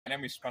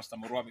name is Pastor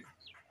Morwabe.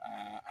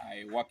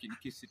 I work in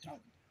Kisii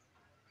town.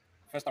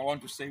 First, I want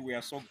to say we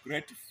are so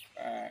grateful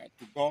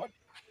to God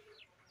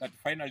that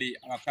finally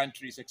our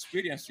country is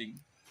experiencing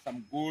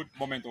some good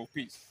moment of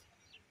peace.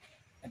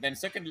 And then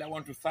secondly, I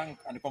want to thank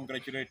and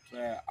congratulate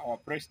our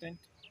president,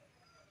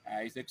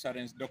 His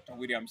Excellency Dr.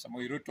 William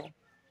Samoei Ruto,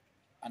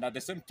 and at the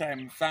same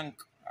time thank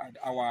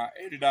our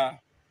elder,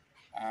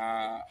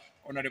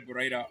 Honorable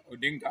Raila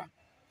Odinga,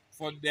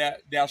 for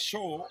their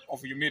show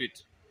of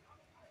humility.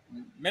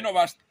 Many of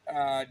us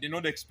did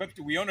not expect,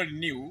 we only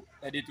knew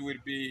that it will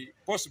be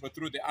possible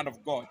through the hand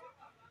of God.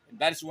 And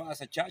that is why as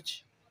a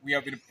church, we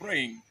have been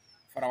praying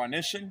for our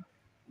nation.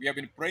 We have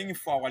been praying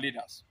for our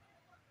leaders.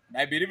 And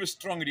I believe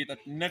strongly that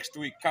next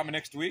week,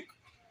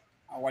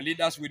 our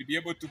leaders will be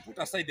able to put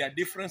aside their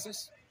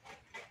differences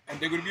and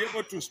they will be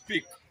able to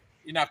speak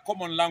in a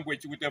common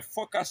language with the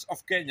focus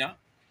of Kenya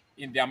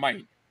in their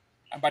mind,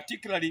 and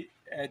particularly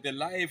the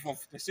life of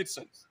the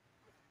citizens.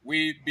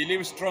 We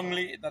believe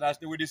strongly that as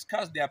they will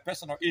discuss their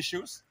personal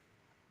issues,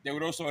 they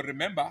will also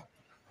remember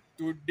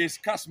to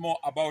discuss more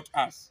about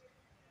us.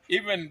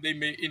 Even they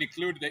may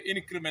include the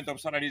increment of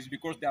salaries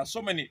because there are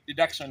so many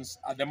deductions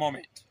at the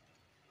moment.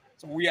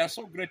 So we are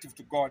so grateful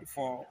to God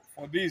for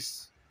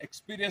this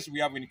experience we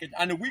have in Kenya.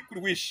 And we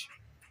could wish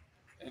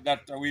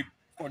that we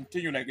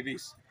continue like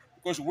this.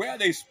 Because where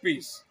there is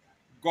peace,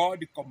 God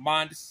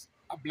commands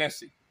a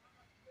blessing.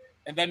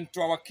 And then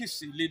to our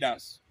Kisii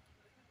leaders,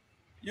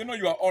 you know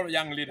you are all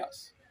young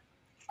leaders.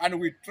 And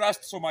we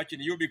trust so much in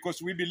you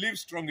because we believe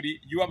strongly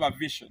you have a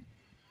vision.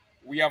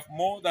 We have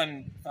more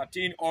than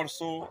 13 or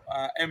so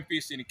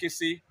MPs in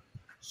Kisii,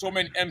 so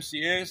many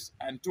MCAs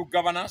and 2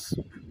 governors.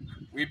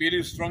 We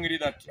believe strongly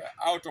that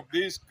out of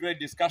these great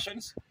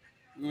discussions,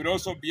 we will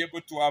also be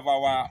able to have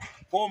our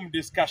home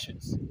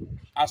discussions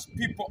as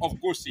people of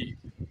Gusii.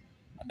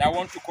 And I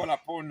want to call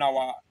upon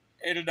our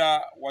elder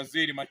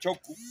Waziri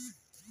Machoku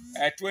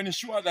to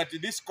ensure that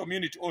this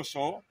community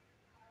also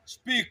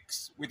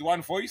speaks with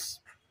one voice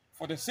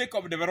for the sake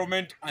of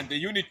development and the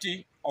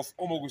unity of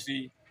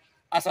Gusii.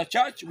 As a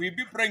church, we'll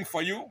be praying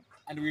for you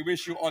and we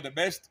wish you all the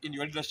best in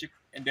your leadership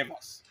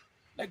endeavors.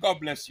 May God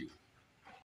bless you.